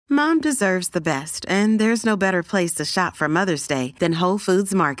Mom deserves the best, and there's no better place to shop for Mother's Day than Whole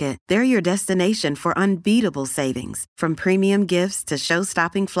Foods Market. They're your destination for unbeatable savings, from premium gifts to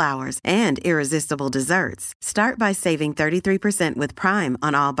show-stopping flowers and irresistible desserts. Start by saving 33% with Prime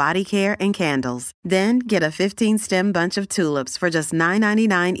on all body care and candles. Then get a 15-stem bunch of tulips for just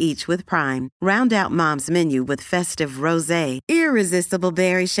 $9.99 each with Prime. Round out Mom's menu with festive rosé, irresistible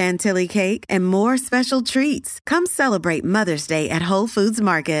berry chantilly cake, and more special treats. Come celebrate Mother's Day at Whole Foods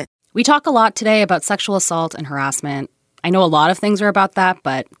Market. We talk a lot today about sexual assault and harassment. I know a lot of things are about that,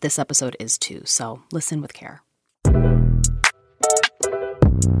 but this episode is too, so listen with care.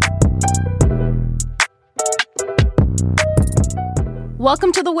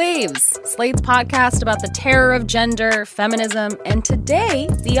 Welcome to The Waves, Slate's podcast about the terror of gender, feminism, and today,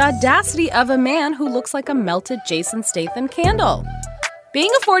 the audacity of a man who looks like a melted Jason Statham candle.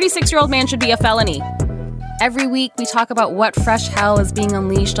 Being a 46-year-old man should be a felony. Every week, we talk about what fresh hell is being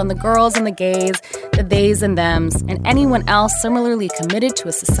unleashed on the girls and the gays, the theys and thems, and anyone else similarly committed to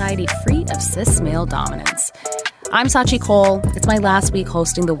a society free of cis male dominance. I'm Sachi Cole. It's my last week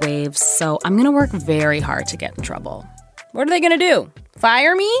hosting The Waves, so I'm going to work very hard to get in trouble. What are they going to do?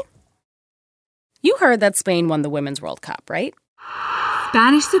 Fire me? You heard that Spain won the Women's World Cup, right?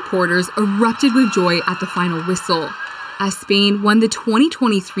 Spanish supporters erupted with joy at the final whistle as Spain won the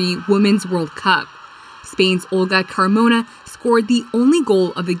 2023 Women's World Cup. Spain's Olga Carmona scored the only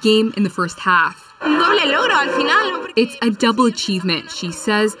goal of the game in the first half. It's a double achievement, she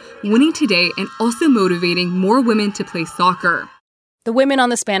says, winning today and also motivating more women to play soccer. The women on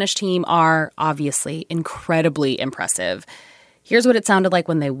the Spanish team are obviously incredibly impressive. Here's what it sounded like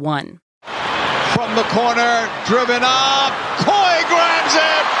when they won. From the corner, driven up, Coy grabs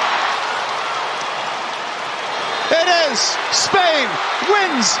it! It is! Spain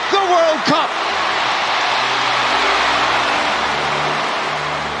wins the World Cup!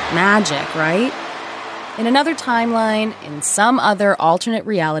 Magic, right? In another timeline, in some other alternate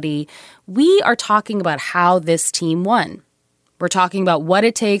reality, we are talking about how this team won. We're talking about what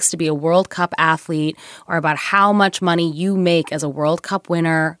it takes to be a World Cup athlete, or about how much money you make as a World Cup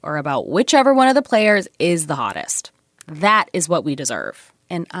winner, or about whichever one of the players is the hottest. That is what we deserve.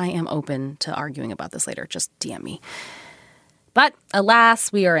 And I am open to arguing about this later. Just DM me. But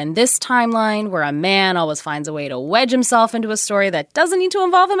alas, we are in this timeline where a man always finds a way to wedge himself into a story that doesn't need to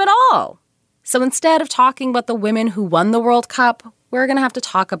involve him at all. So instead of talking about the women who won the World Cup, we're going to have to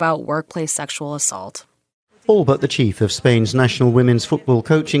talk about workplace sexual assault. All but the chief of Spain's national women's football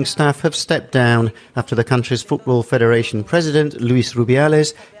coaching staff have stepped down after the country's Football Federation president, Luis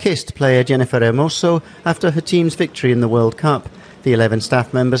Rubiales, kissed player Jennifer Hermoso after her team's victory in the World Cup. The 11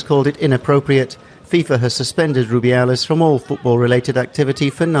 staff members called it inappropriate. FIFA has suspended Rubiales from all football-related activity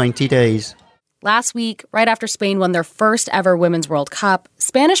for 90 days. Last week, right after Spain won their first ever Women's World Cup,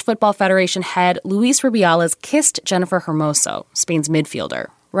 Spanish Football Federation head Luis Rubiales kissed Jennifer Hermoso, Spain's midfielder,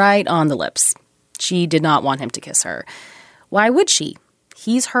 right on the lips. She did not want him to kiss her. Why would she?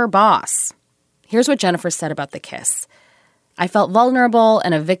 He's her boss. Here's what Jennifer said about the kiss. I felt vulnerable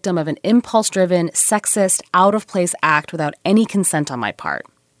and a victim of an impulse-driven, sexist, out-of-place act without any consent on my part.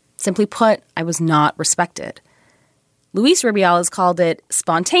 Simply put, I was not respected. Luis Rubiales called it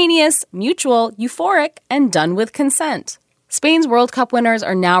spontaneous, mutual, euphoric, and done with consent. Spain's World Cup winners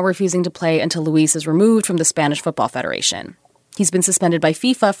are now refusing to play until Luis is removed from the Spanish Football Federation. He's been suspended by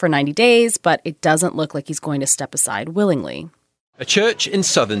FIFA for 90 days, but it doesn't look like he's going to step aside willingly. A church in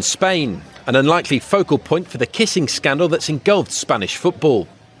southern Spain, an unlikely focal point for the kissing scandal that's engulfed Spanish football.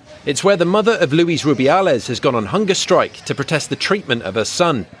 It's where the mother of Luis Rubiales has gone on hunger strike to protest the treatment of her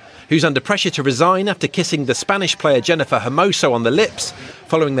son, who's under pressure to resign after kissing the Spanish player Jennifer Hermoso on the lips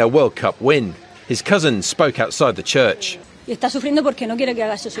following their World Cup win. His cousin spoke outside the church.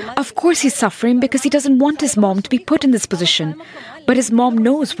 Of course he's suffering because he doesn't want his mom to be put in this position. But his mom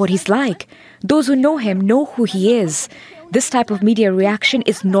knows what he's like. Those who know him know who he is. This type of media reaction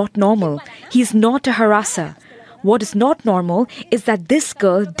is not normal. He's not a harasser. What is not normal is that this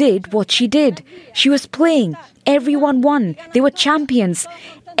girl did what she did. She was playing. Everyone won. They were champions.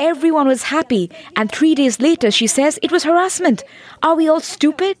 Everyone was happy. And 3 days later, she says it was harassment. Are we all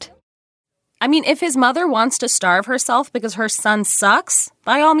stupid? I mean, if his mother wants to starve herself because her son sucks,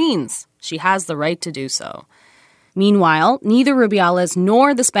 by all means, she has the right to do so. Meanwhile, neither Rubiales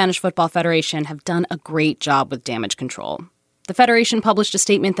nor the Spanish Football Federation have done a great job with damage control. The Federation published a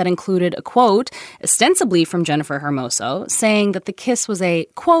statement that included a quote, ostensibly from Jennifer Hermoso, saying that the kiss was a,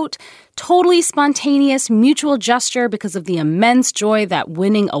 quote, totally spontaneous mutual gesture because of the immense joy that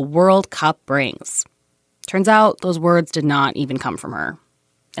winning a World Cup brings. Turns out those words did not even come from her.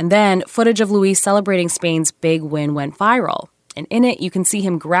 And then footage of Luis celebrating Spain's big win went viral. And in it, you can see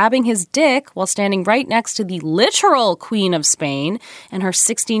him grabbing his dick while standing right next to the literal Queen of Spain and her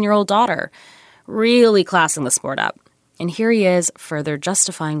 16-year-old daughter, really classing the sport up. And here he is, further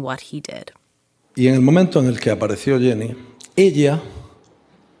justifying what he did. Y en el momento en el que apareció Jenny, ella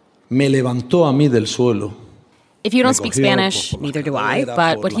me levantó a mí del suelo. If you don't speak Spanish, neither do I,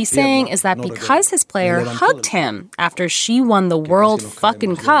 but what he's saying is that because his player hugged him after she won the World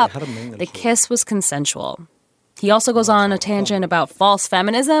fucking Cup, the kiss was consensual. He also goes on a tangent about false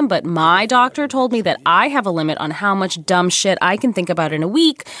feminism, but my doctor told me that I have a limit on how much dumb shit I can think about in a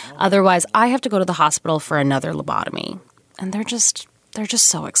week. Otherwise, I have to go to the hospital for another lobotomy. And they're just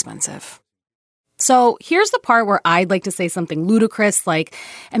so expensive. So here's the part where I'd like to say something ludicrous, like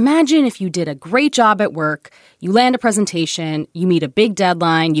imagine if you did a great job at work, you land a presentation, you meet a big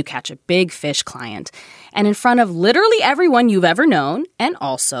deadline, you catch a big fish client, and in front of literally everyone you've ever known, and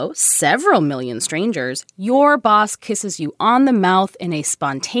also several million strangers, your boss kisses you on the mouth in a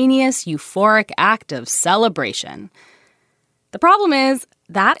spontaneous, euphoric act of celebration. The problem is,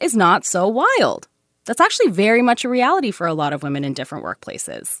 that is not so wild. That's actually very much a reality for a lot of women in different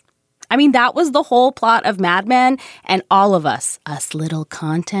workplaces. I mean, that was the whole plot of Mad Men, and all of us little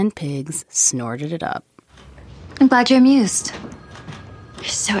content pigs, snorted it up. I'm glad you're amused. You're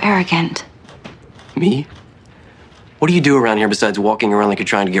so arrogant. Me? What do you do around here besides walking around like you're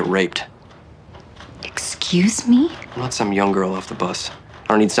trying to get raped? Excuse me? I'm not some young girl off the bus. I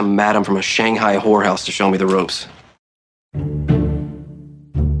don't need some madam from a Shanghai whorehouse to show me the ropes.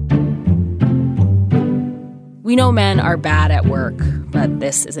 We know men are bad at work, but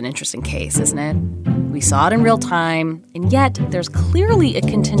this is an interesting case, isn't it? We saw it in real time, and yet there's clearly a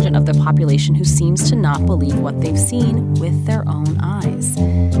contingent of the population who seems to not believe what they've seen with their own eyes.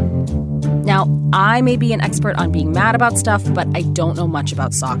 Now, I may be an expert on being mad about stuff, but I don't know much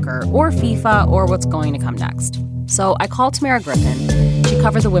about soccer or FIFA or what's going to come next. So I called Tamara Griffin. She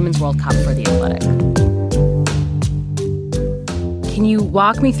covered the Women's World Cup for The Athletic. Can you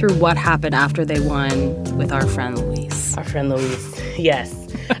walk me through what happened after they won with our friend Luis? Our friend Luis, yes.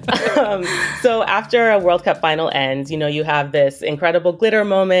 So after a World Cup final ends, you have this incredible glitter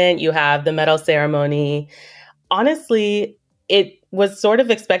moment, you have the medal ceremony. Honestly, it was sort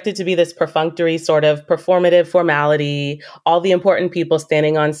of expected to be this perfunctory sort of performative formality, all the important people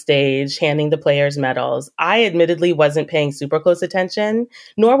standing on stage, handing the players medals. I admittedly wasn't paying super close attention,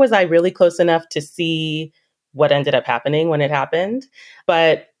 nor was I really close enough to see what ended up happening when it happened.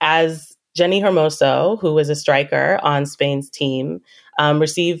 But as Jenny Hermoso, who was a striker on Spain's team,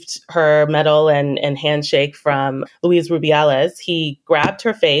 received her medal and handshake from Luis Rubiales, he grabbed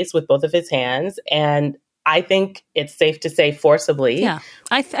her face with both of his hands, and I think it's safe to say forcibly. Yeah,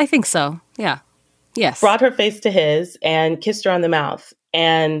 I think so. Yeah. Yes. Brought her face to his and kissed her on the mouth.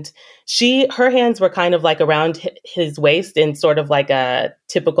 And her hands were kind of like around his waist in sort of like a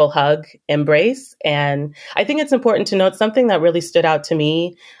typical hug embrace. And I think it's important to note something that really stood out to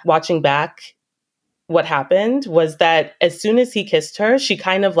me watching back what happened was that as soon as he kissed her, she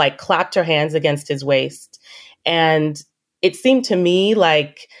kind of like clapped her hands against his waist. And it seemed to me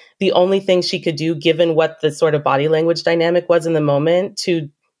like the only thing she could do, given what the sort of body language dynamic was in the moment, to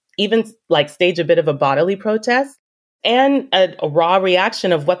even like stage a bit of a bodily protest. And a raw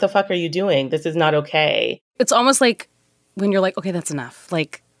reaction of, what the fuck are you doing? This is not okay. It's almost like when you're like, okay, that's enough.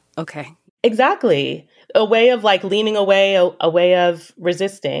 Like, okay. Exactly. A way of like leaning away, a way of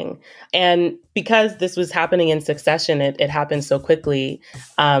resisting. And because this was happening in succession, it happened so quickly.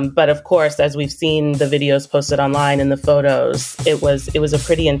 But of course, as we've seen the videos posted online and the photos, it was a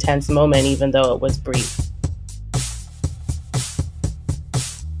pretty intense moment, even though it was brief.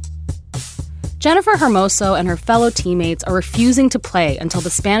 Jennifer Hermoso and her fellow teammates are refusing to play until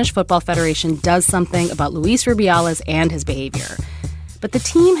the Spanish Football Federation does something about Luis Rubiales and his behavior. But the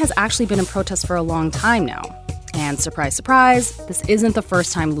team has actually been in protest for a long time now. And surprise, surprise, this isn't the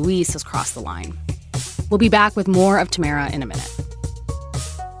first time Luis has crossed the line. We'll be back with more of Tamara in a minute.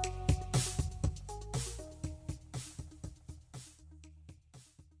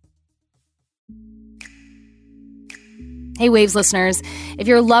 Hey, Waves listeners, if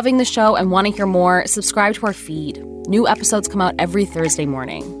you're loving the show and want to hear more, subscribe to our feed. New episodes come out every Thursday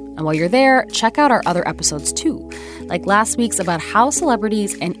morning. And while you're there, check out our other episodes too, like last week's about how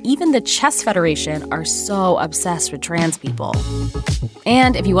celebrities and even the Chess Federation are so obsessed with trans people.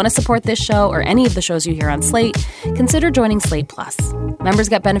 And if you want to support this show or any of the shows you hear on Slate, consider joining Slate Plus. Members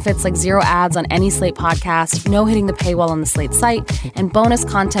get benefits like 0 ads on any Slate podcast, no hitting the paywall on the Slate site, and bonus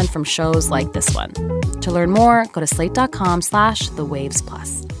content from shows like this one. To learn more, go to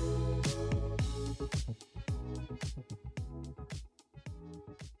slate.com/thewavesplus.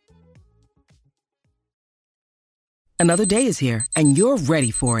 Another day is here, and you're ready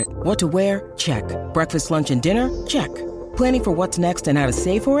for it. What to wear? Check. Breakfast, lunch, and dinner? Check. Planning for what's next and how to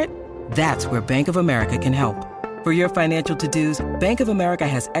save for it? That's where Bank of America can help. For your financial to-dos, Bank of America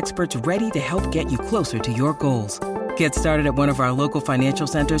has experts ready to help get you closer to your goals. Get started at one of our local financial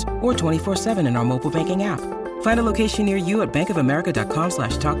centers or 24/7 in our mobile banking app. Find a location near you at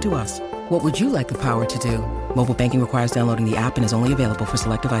bankofamerica.com/talktous. What would you like the power to do? Mobile banking requires downloading the app and is only available for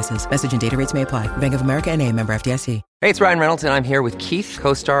select devices. Message and data rates may apply. Bank of America NA, member FDIC. Hey, it's Ryan Reynolds, and I'm here with Keith,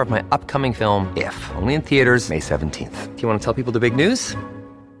 co-star of my upcoming film, If, only in theaters May 17th. Do you want to tell people the big news?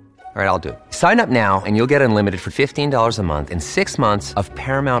 All right, I'll do it. Sign up now and you'll get unlimited for $15 a month and 6 months of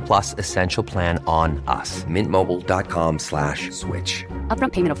Paramount Plus Essential Plan on us. MintMobile.com/switch.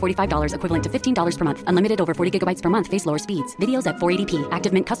 Upfront payment of $45 equivalent to $15 per month. Unlimited over 40 gigabytes per month. Face lower speeds. Videos at 480p.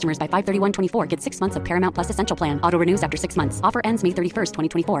 Active Mint customers by 531.24 get 6 months of Paramount Plus Essential Plan. Auto renews after 6 months. Offer ends May 31st,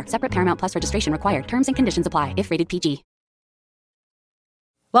 2024. Separate Paramount Plus registration required. Terms and conditions apply if rated PG.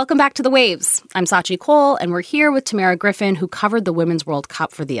 Welcome back to The Waves. I'm Sachi Cole, and we're here with Tamara Griffin, who covered the Women's World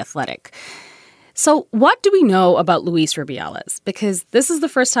Cup for The Athletic. So what do we know about Luis Rubiales? Because this is the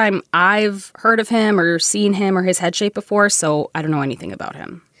first time I've heard of him or seen him or his head shape before, so I don't know anything about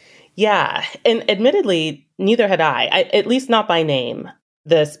him. Yeah, and admittedly, neither had I, at least not by name.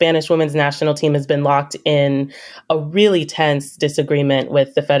 The Spanish women's national team has been locked in a really tense disagreement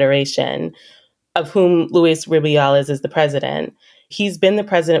with the federation, of whom Luis Rubiales is the president. He's been the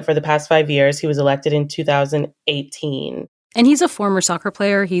president for the past 5 years. He was elected in 2018. And he's a former soccer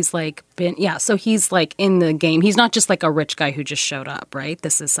player. He's so he's in the game. He's not just like a rich guy who just showed up, right?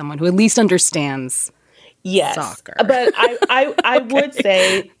 This is someone who at least understands soccer. But I would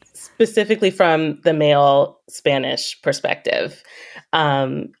say specifically from the male Spanish perspective.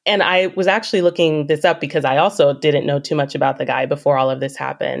 And I was actually looking this up because I also didn't know too much about the guy before all of this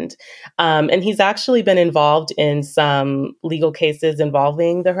happened. And he's actually been involved in some legal cases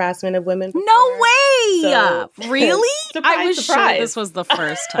involving the harassment of women before. No way! So, really? surprise, I was surprise. sure this was the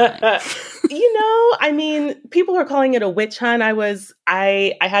first time. People are calling it a witch hunt.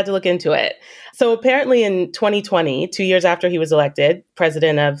 I had to look into it. So apparently in 2020, 2 years after he was elected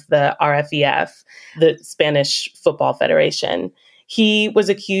president of the RFEF, the Spanish Football Federation, he was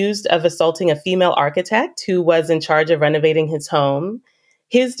accused of assaulting a female architect who was in charge of renovating his home.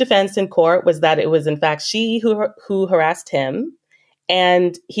 His defense in court was that it was in fact she who harassed him,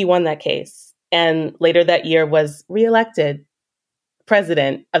 and he won that case. And later that year was reelected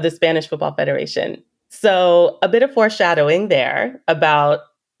president of the Spanish Football Federation. So a bit of foreshadowing there about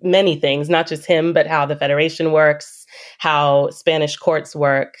many things, not just him, but how the federation works, how Spanish courts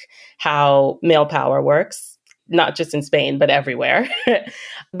work, how male power works, not just in Spain, but everywhere.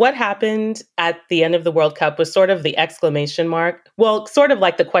 What happened at the end of the World Cup was sort of the exclamation mark, sort of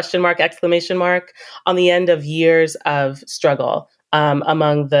like the question mark, exclamation mark on the end of years of struggle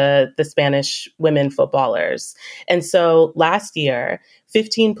among the Spanish women footballers. And so last year,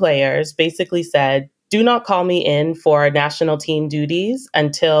 15 players basically said, do not call me in for national team duties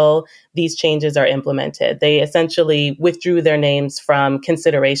until these changes are implemented. They essentially withdrew their names from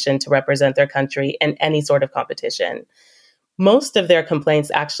consideration to represent their country in any sort of competition. Most of their complaints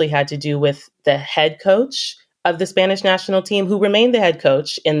actually had to do with the head coach of the Spanish national team, who remained the head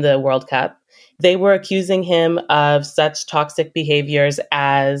coach in the World Cup. They were accusing him of such toxic behaviors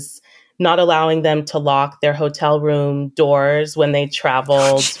as not allowing them to lock their hotel room doors when they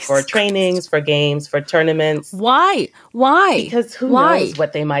traveled for trainings, for games, for tournaments. Why? Because who knows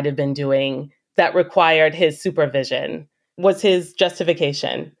what they might have been doing that required his supervision, was his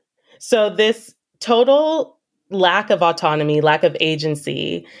justification. So this total lack of autonomy, lack of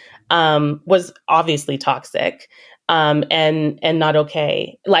agency was obviously toxic. And not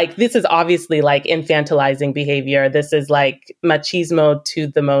okay. This is obviously infantilizing behavior. This is machismo to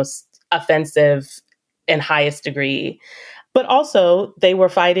the most offensive and highest degree. But also they were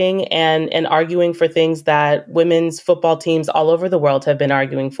fighting and arguing for things that women's football teams all over the world have been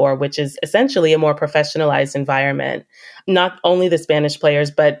arguing for, which is essentially a more professionalized environment. Not only the Spanish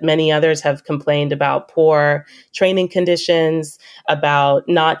players, but many others have complained about poor training conditions, about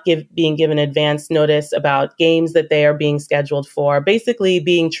not being given advance notice about games that they are being scheduled for, basically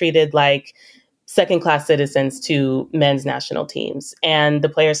being treated like second-class citizens to men's national teams. And the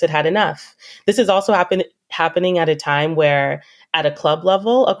players had had enough. This is also happening at a time where at a club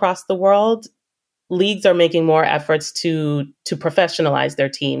level across the world, leagues are making more efforts to professionalize their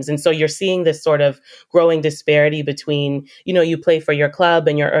teams. And so you're seeing this sort of growing disparity between, you play for your club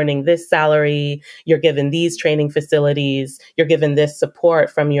and you're earning this salary, you're given these training facilities, you're given this support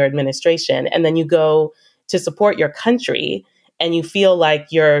from your administration. And then you go to support your country and you feel like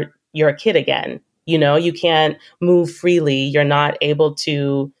you're a kid again. You know, you can't move freely. You're not able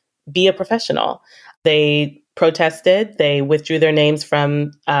to be a professional. They protested. They withdrew their names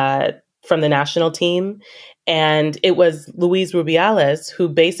from the national team. And it was Luis Rubiales who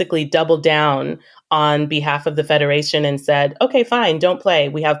basically doubled down on behalf of the federation and said, okay, fine, don't play.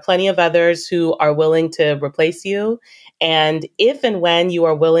 We have plenty of others who are willing to replace you. And if and when you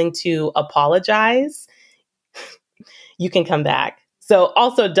are willing to apologize, you can come back. So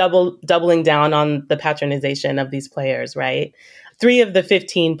also doubling down on the patronization of these players, right? 3 of the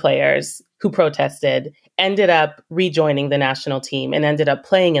 15 players who protested ended up rejoining the national team and ended up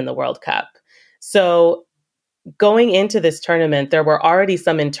playing in the World Cup. So going into this tournament, there were already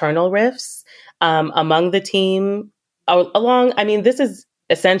some internal rifts among the team. This is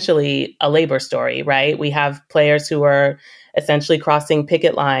essentially a labor story, right? We have players who are essentially crossing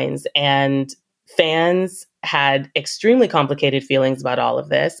picket lines, and fans had extremely complicated feelings about all of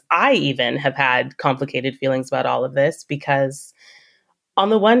this. I even have had complicated feelings about all of this because on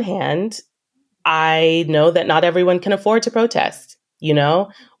the one hand, I know that not everyone can afford to protest. You know,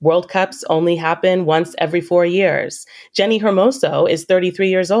 World Cups only happen once every 4 years. Jenni Hermoso is 33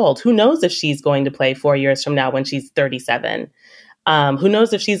 years old. Who knows if she's going to play 4 years from now when she's 37? Who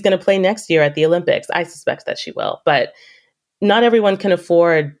knows if she's going to play next year at the Olympics? I suspect that she will. But not everyone can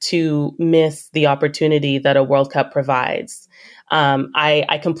afford to miss the opportunity that a World Cup provides.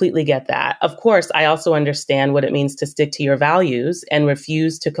 I completely get that. Of course, I also understand what it means to stick to your values and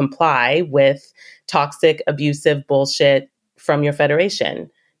refuse to comply with toxic, abusive bullshit from your federation,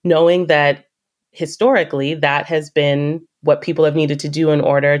 knowing that historically that has been what people have needed to do in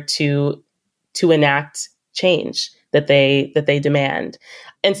order to enact change that they demand.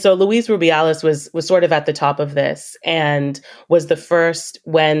 And so Luis Rubiales was sort of at the top of this and was the first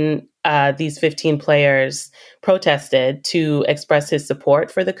when these 15 players protested to express his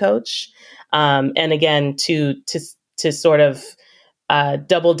support for the coach. And again, to sort of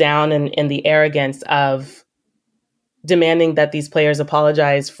double down in the arrogance of demanding that these players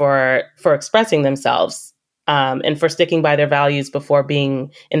apologize for expressing themselves and for sticking by their values before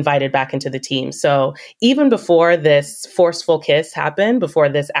being invited back into the team. So even before this forceful kiss happened, before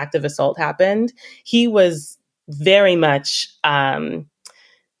this active assault happened, he was very much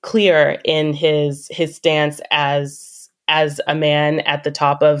clear in his stance as a man at the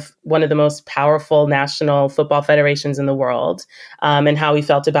top of one of the most powerful national football federations in the world, and how he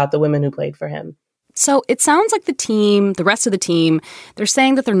felt about the women who played for him. So it sounds like the rest of the team, they're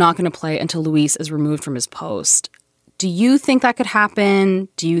saying that they're not going to play until Luis is removed from his post. Do you think that could happen?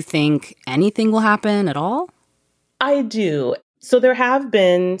 Do you think anything will happen at all? I do. So there have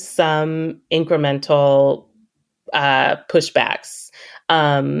been some incremental pushbacks.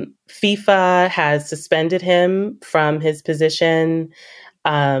 FIFA has suspended him from his position.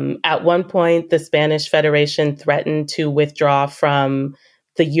 At one point, the Spanish Federation threatened to withdraw from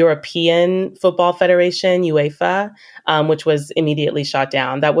the European Football Federation, UEFA, which was immediately shot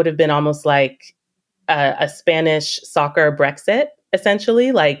down. That would have been almost like a Spanish soccer Brexit,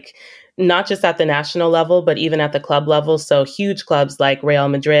 essentially, like not just at the national level, but even at the club level. So huge clubs like Real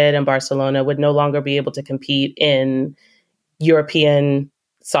Madrid and Barcelona would no longer be able to compete in European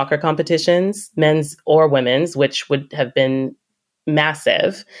soccer competitions, men's or women's, which would have been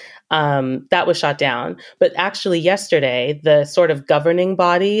massive. That was shot down. But actually yesterday, the sort of governing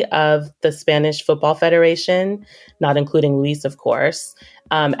body of the Spanish Football Federation, not including Luis, of course,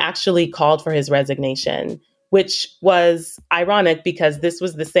 actually called for his resignation, which was ironic because this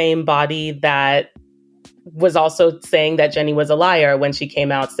was the same body that was also saying that Jenni was a liar when she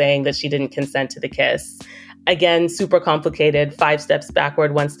came out saying that she didn't consent to the kiss. Again, super complicated, 5 steps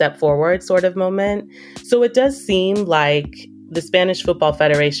backward, 1 step forward sort of moment. So it does seem like the Spanish Football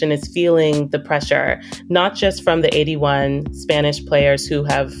Federation is feeling the pressure, not just from the 81 Spanish players who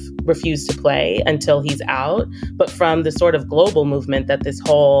have refused to play until he's out, but from the sort of global movement that this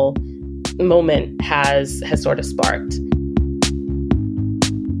whole moment has sort of sparked.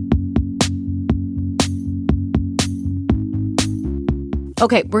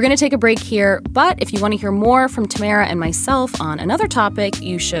 Okay, we're going to take a break here, but if you want to hear more from Tamara and myself on another topic,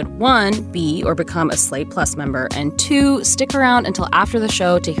 you should 1, be or become a Slate Plus member, and 2, stick around until after the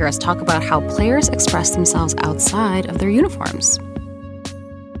show to hear us talk about how players express themselves outside of their uniforms.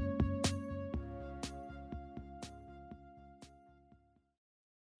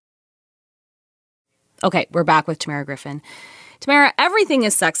 Okay, we're back with Tamara Griffin. Tamara, everything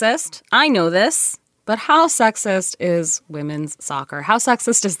is sexist. I know this. But how sexist is women's soccer? How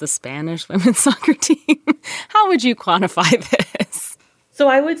sexist is the Spanish women's soccer team? How would you quantify this? So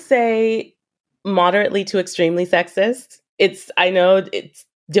I would say moderately to extremely sexist. I know it's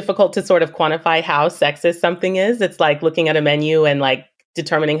difficult to sort of quantify how sexist something is. It's like looking at a menu and like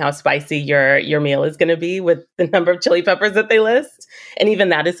determining how spicy your meal is going to be with the number of chili peppers that they list. And even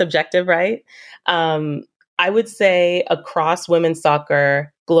that is subjective, right? I would say across women's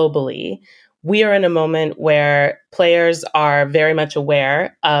soccer globally, we are in a moment where players are very much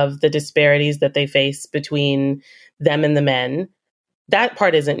aware of the disparities that they face between them and the men. That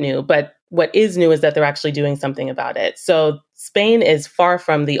part isn't new, but what is new is that they're actually doing something about it. So Spain is far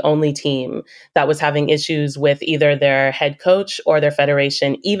from the only team that was having issues with either their head coach or their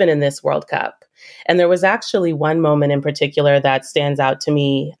federation, even in this World Cup. And there was actually one moment in particular that stands out to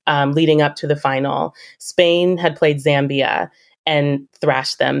me leading up to the final. Spain had played Zambia and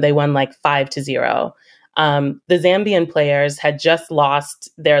thrashed them. They won like 5-0. The Zambian players had just lost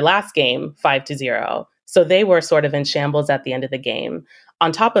their last game 5-0. So they were sort of in shambles at the end of the game.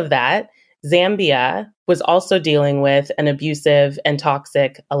 On top of that, Zambia was also dealing with an abusive and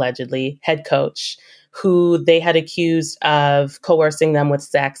toxic, allegedly, head coach who they had accused of coercing them with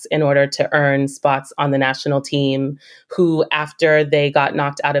sex in order to earn spots on the national team, who, after they got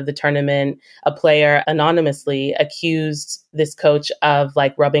knocked out of the tournament, a player anonymously accused this coach of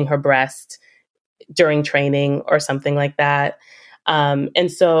like rubbing her breast during training or something like that. And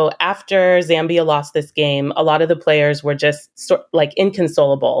so after Zambia lost this game, a lot of the players were just like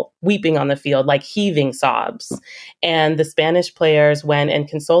inconsolable, weeping on the field, like heaving sobs. And the Spanish players went and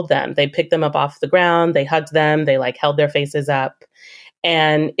consoled them. They picked them up off the ground. They hugged them. They like held their faces up.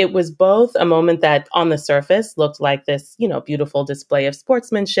 And it was both a moment that on the surface looked like this, beautiful display of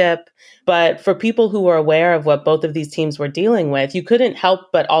sportsmanship. But for people who were aware of what both of these teams were dealing with, you couldn't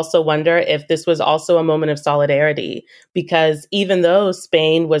help but also wonder if this was also a moment of solidarity, because even though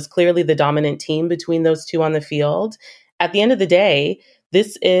Spain was clearly the dominant team between those two on the field, at the end of the day,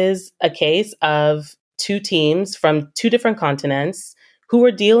 this is a case of two teams from two different continents who were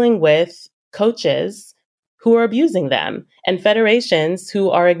dealing with coaches who are abusing them and federations who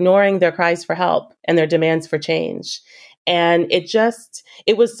are ignoring their cries for help and their demands for change. And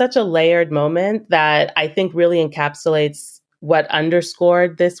it was such a layered moment that I think really encapsulates what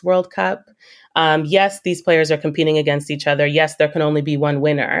underscored this World Cup. Yes, these players are competing against each other. Yes, there can only be one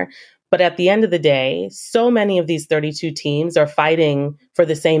winner. But at the end of the day, so many of these 32 teams are fighting for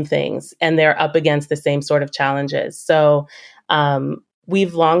the same things, and they're up against the same sort of challenges. So,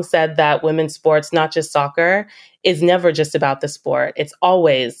 we've long said that women's sports, not just soccer, is never just about the sport. It's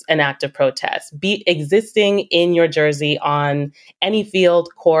always an act of protest. Existing in your jersey on any field,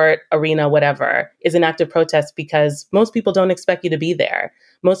 court, arena, whatever, is an act of protest because most people don't expect you to be there.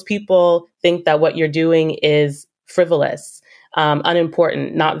 Most people think that what you're doing is frivolous,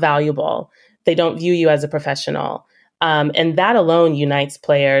 unimportant, not valuable. They don't view you as a professional. And that alone unites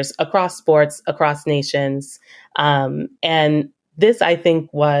players across sports, across nations. And this, I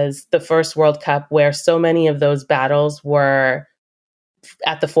think, was the first World Cup where so many of those battles were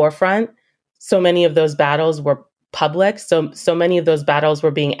at the forefront. So many of those battles were public. So many of those battles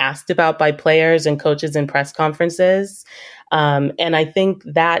were being asked about by players and coaches in press conferences. And I think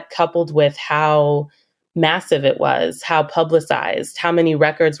that, coupled with how massive it was, how publicized, how many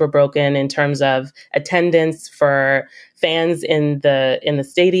records were broken in terms of attendance for fans in the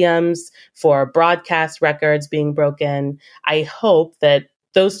stadiums, for broadcast records being broken. I hope that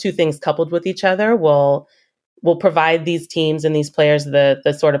those two things coupled with each other will provide these teams and these players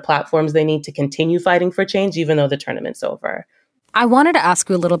the sort of platforms they need to continue fighting for change, even though the tournament's over. I wanted to ask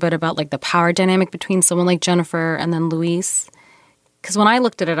you a little bit about like the power dynamic between someone like Jennifer and then Luis. Because when I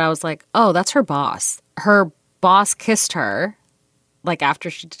looked at it, I was like, oh, that's her boss. Her boss kissed her like after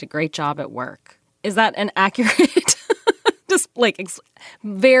she did a great job at work. Is that an accurate, just like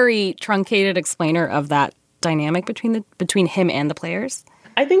very truncated explainer of that dynamic between him and the players?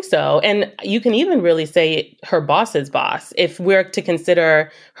 I think so. And you can even really say her boss's boss. If we're to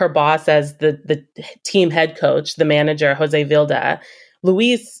consider her boss as the team head coach, the manager, Jose Vilda,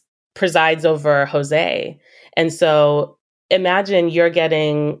 Luis presides over Jose. And so imagine you're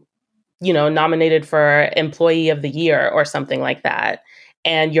getting, nominated for Employee of the Year or something like that,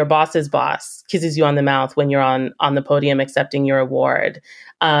 and your boss's boss kisses you on the mouth when you're on the podium accepting your award.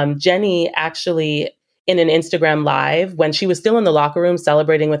 Jenny actually, in an Instagram Live, when she was still in the locker room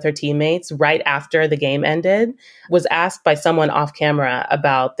celebrating with her teammates right after the game ended, was asked by someone off camera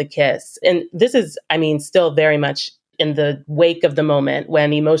about the kiss. And this is, still very much in the wake of the moment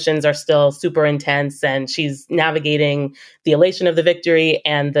when emotions are still super intense and she's navigating the elation of the victory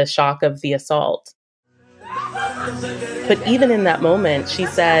and the shock of the assault. But even in that moment, she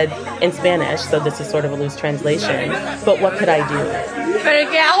said in Spanish, so this is sort of a loose translation, but what could I do?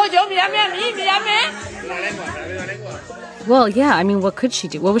 Well, yeah, I mean, what could she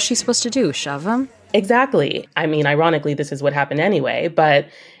do? What was she supposed to do? Shove him? Exactly. I mean, ironically, this is what happened anyway, but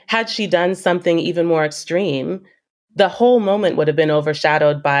had she done something even more extreme, the whole moment would have been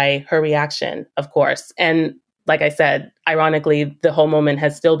overshadowed by her reaction, of course. And like I said, ironically, the whole moment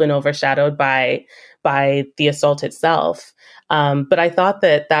has still been overshadowed by the assault itself. But I thought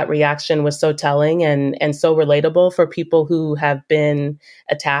that reaction was so telling and so relatable for people who have been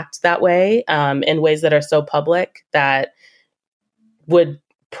attacked that way, in ways that are so public, that would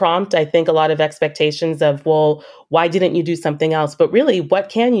prompt, I think, a lot of expectations of, well, why didn't you do something else? But really, what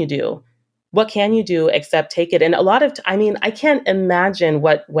can you do? What can you do except take it? And a lot of, I can't imagine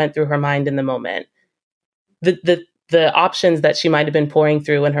what went through her mind in the moment. The options that she might have been pouring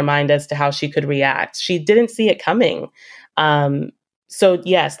through in her mind as to how she could react. She didn't see it coming. So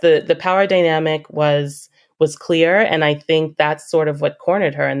yes, the power dynamic was clear. And I think that's sort of what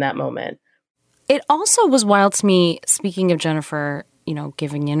cornered her in that moment. It also was wild to me, speaking of Jennifer,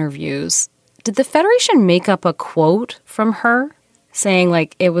 giving interviews. Did the Federation make up a quote from her saying,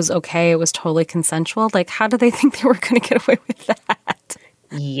 like, it was okay, it was totally consensual? Like, how did they think they were going to get away with that?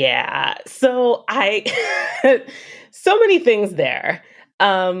 Yeah. So so many things there.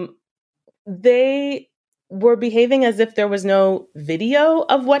 They were behaving as if there was no video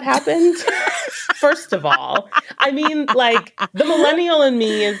of what happened. First of all, I mean, like, the millennial in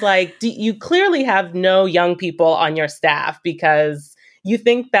me is like, you clearly have no young people on your staff because you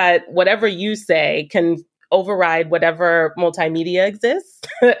think that whatever you say can override whatever multimedia exists.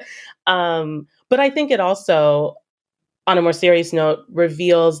 But I think it also, on a more serious note,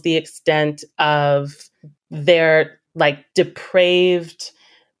 reveals the extent of their like depraved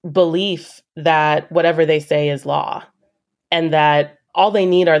belief that whatever they say is law, and that all they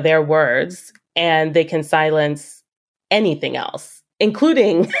need are their words and they can silence anything else,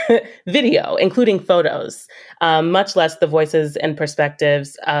 including video, including photos, much less the voices and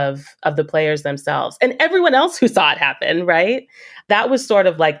perspectives of the players themselves and everyone else who saw it happen, right? That was sort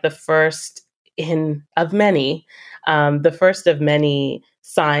of like the first of many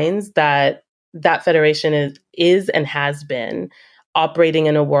signs that federation is and has been operating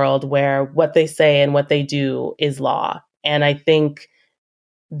in a world where what they say and what they do is law. And I think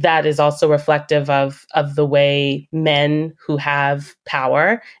that is also reflective of the way men who have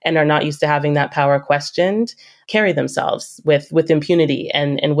power and are not used to having that power questioned carry themselves with impunity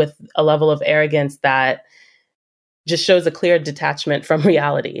and with a level of arrogance that just shows a clear detachment from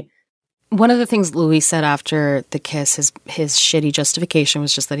reality. One of the things Louis said after the kiss, his shitty justification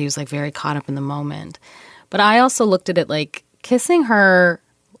was just that he was like very caught up in the moment. But I also looked at it like kissing her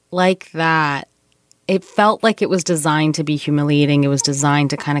like that, it felt like it was designed to be humiliating. It was designed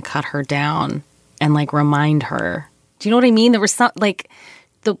to kind of cut her down and like remind her. Do you know what I mean? There was some like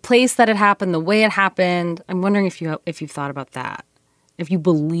the place that it happened, the way it happened. I'm wondering if you've thought about that, if you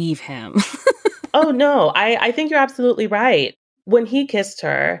believe him. Oh, no, I think you're absolutely right. When he kissed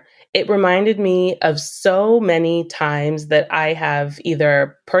her, it reminded me of so many times that I have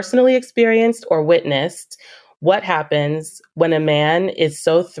either personally experienced or witnessed what happens when a man is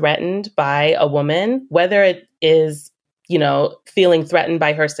so threatened by a woman, whether it is, feeling threatened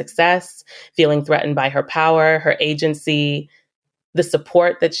by her success, feeling threatened by her power, her agency, the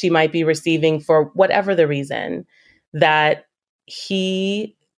support that she might be receiving for whatever the reason, that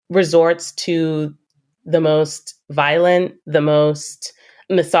he resorts to the most violent, the most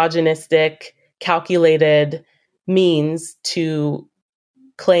misogynistic, calculated means to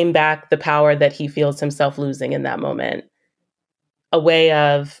claim back the power that he feels himself losing in that moment. A way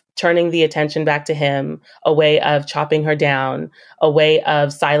of turning the attention back to him, a way of chopping her down, a way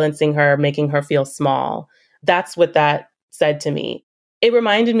of silencing her, making her feel small. That's what that said to me. It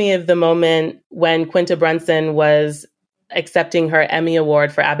reminded me of the moment when Quinta Brunson was accepting her Emmy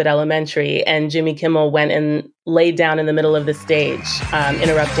Award for Abbott Elementary, and Jimmy Kimmel went and laid down in the middle of the stage,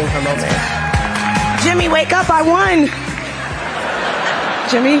 interrupting her moment. Jimmy, wake up, I won!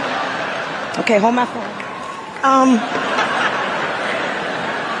 Jimmy? Okay, hold my phone.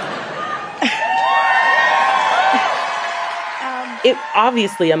 It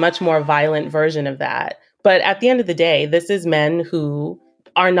obviously a much more violent version of that. But at the end of the day, this is men who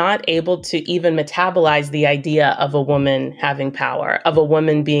are not able to even metabolize the idea of a woman having power, of a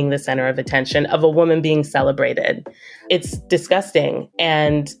woman being the center of attention, of a woman being celebrated. It's disgusting.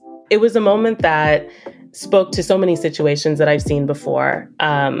 And it was a moment that spoke to so many situations that I've seen before,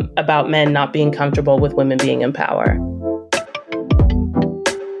 about men not being comfortable with women being in power.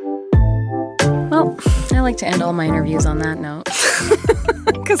 Well, I like to end all my interviews on that note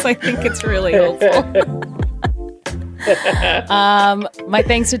because I think it's really helpful. My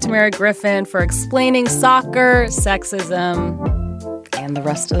thanks to Tamara Griffin for explaining soccer, sexism, and the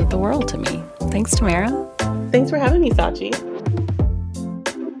rest of the world to me. Thanks, Tamara. Thanks for having me, Sachi.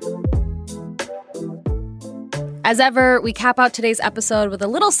 As ever, we cap out today's episode with a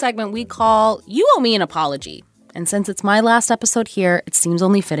little segment we call You Owe Me an Apology. And since it's my last episode here, it seems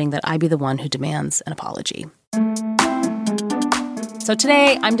only fitting that I be the one who demands an apology. So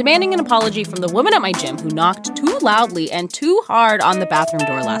today, I'm demanding an apology from the woman at my gym who knocked too loudly and too hard on the bathroom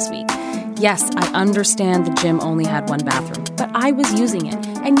door last week. Yes, I understand the gym only had one bathroom, but I was using it.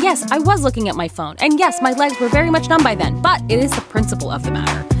 And yes, I was looking at my phone. And yes, my legs were very much numb by then, but it is the principle of the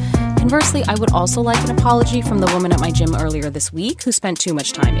matter. Conversely, I would also like an apology from the woman at my gym earlier this week who spent too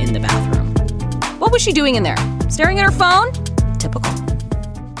much time in the bathroom. What was she doing in there? Staring at her phone? Typical.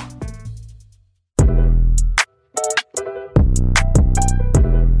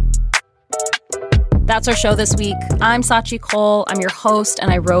 That's our show this week. I'm Sachi Cole. I'm your host,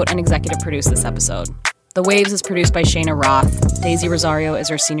 and I wrote and executive produced this episode. The Waves is produced by Shayna Roth. Daisy Rosario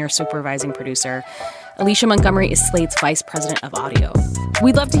is our senior supervising producer. Alicia Montgomery is Slate's vice president of audio.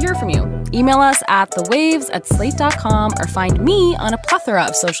 We'd love to hear from you. Email us at thewaves@slate.com or find me on a plethora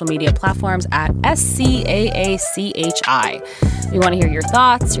of social media platforms at SCAACHI. We want to hear your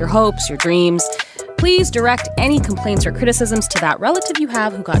thoughts, your hopes, your dreams. Please direct any complaints or criticisms to that relative you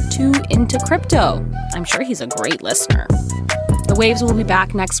have who got too into crypto. I'm sure he's a great listener. The Waves will be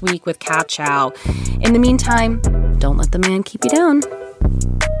back next week with Kat Chow. In the meantime, don't let the man keep you down.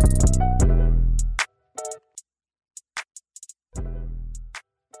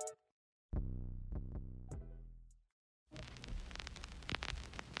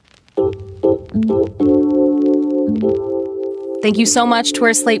 Thank you so much to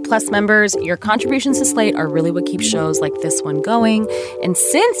our Slate Plus members. Your contributions to Slate are really what keeps shows like this one going. And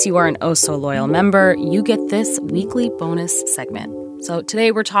since you are an oh-so-loyal member, you get this weekly bonus segment. So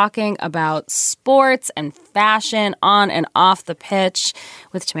today we're talking about sports and fashion on and off the pitch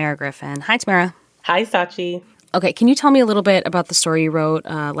with Tamara Griffin. Hi, Tamara. Hi, Sachi. Okay, can you tell me a little bit about the story you wrote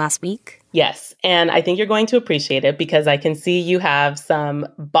last week? Yes, and I think you're going to appreciate it because I can see you have some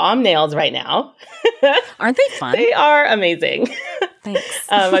bomb nails right now. Aren't they fun? They are amazing. Thanks.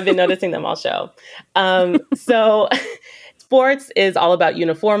 I've been noticing them all show. So sports is all about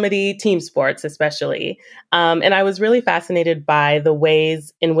uniformity, team sports especially. And I was really fascinated by the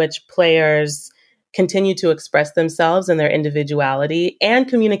ways in which players continue to express themselves and their individuality and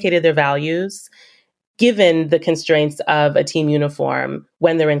communicated their values given the constraints of a team uniform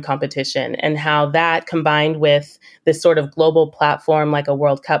when they're in competition, and how that combined with this sort of global platform like a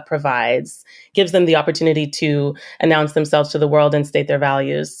World Cup provides, gives them the opportunity to announce themselves to the world and state their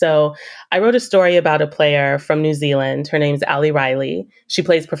values. So I wrote a story about a player from New Zealand. Her name's Ali Riley. She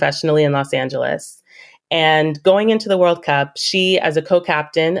plays professionally in Los Angeles. And going into the World Cup, she, as a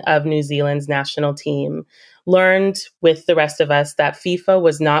co-captain of New Zealand's national team, learned with the rest of us that FIFA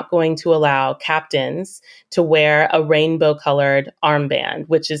was not going to allow captains to wear a rainbow-colored armband,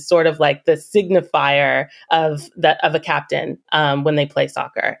 which is sort of like the signifier of a captain when they play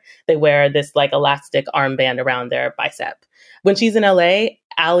soccer. They wear this like elastic armband around their bicep. When she's in LA,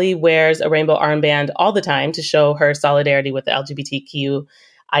 Ali wears a rainbow armband all the time to show her solidarity with the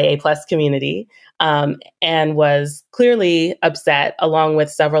LGBTQIA+ community. And was clearly upset, along with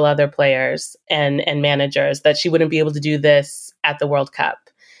several other players and managers, that she wouldn't be able to do this at the World Cup.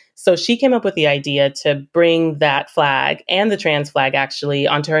 So she came up with the idea to bring that flag and the trans flag actually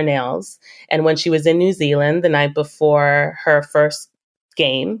onto her nails. And when she was in New Zealand the night before her first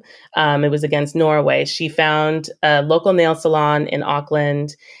game, it was against Norway, she found a local nail salon in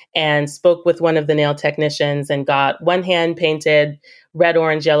Auckland and spoke with one of the nail technicians and got one hand painted red,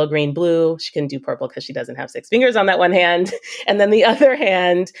 orange, yellow, green, blue. She couldn't do purple because she doesn't have 6 fingers on that one hand. And then the other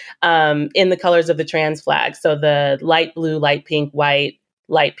hand in the colors of the trans flag. So the light blue, light pink, white,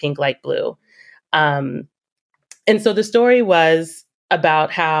 light pink, light blue. And so the story was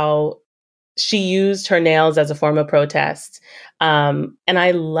about how she used her nails as a form of protest. And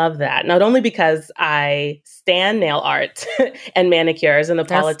I love that. Not only because I stan nail art and manicures and the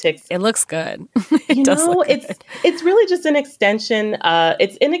politics. It looks good. It's really just an extension.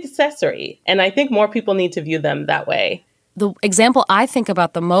 It's an accessory. And I think more people need to view them that way. The example I think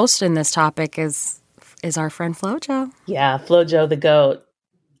about the most in this topic is our friend FloJo. Yeah, FloJo the GOAT.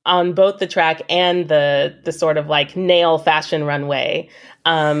 On both the track and the sort of like nail fashion runway.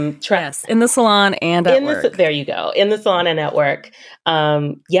 Yes, in the salon and at work. There you go. In the salon and at work.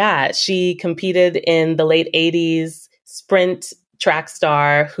 She competed in the late 80s sprint track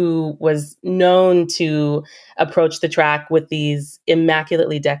star who was known to approach the track with these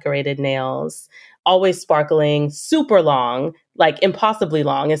immaculately decorated nails. always sparkling, super long, like impossibly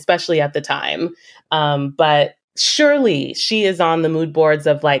long, especially at the time. But surely she is on the mood boards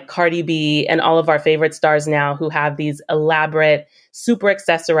of like Cardi B and all of our favorite stars now who have these elaborate, super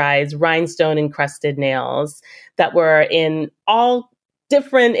accessorized, rhinestone encrusted nails that were in all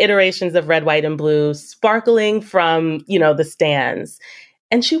different iterations of red, white, and blue, sparkling from, the stands.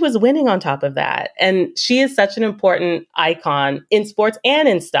 And she was winning on top of that. And she is such an important icon in sports and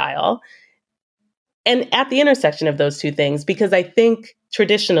in style. And at the intersection of those two things, because I think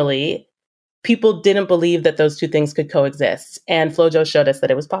traditionally, people didn't believe that those two things could coexist. And FloJo showed us that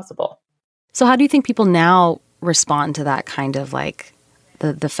it was possible. So how do you think people now respond to that kind of like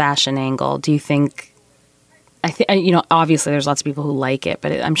the fashion angle? Do you think, obviously there's lots of people who like it,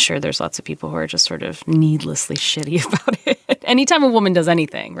 but I'm sure there's lots of people who are just sort of needlessly shitty about it. Anytime a woman does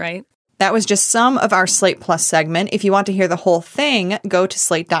anything, right? That was just some of our Slate Plus segment. If you want to hear the whole thing, go to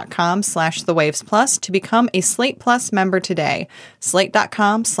slate.com/thewavesplus to become a Slate Plus member today.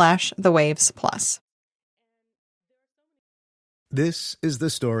 Slate.com/thewavesplus. This is the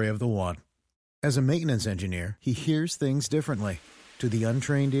story of the one. As a maintenance engineer, he hears things differently. To the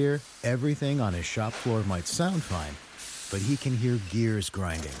untrained ear, everything on his shop floor might sound fine, but he can hear gears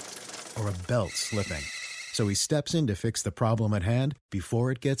grinding or a belt slipping. So he steps in to fix the problem at hand before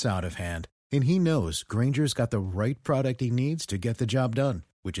it gets out of hand. And he knows Grainger's got the right product he needs to get the job done,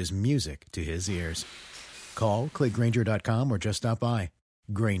 which is music to his ears. Call, click Grainger.com, or just stop by.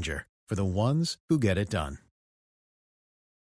 Grainger, for the ones who get it done.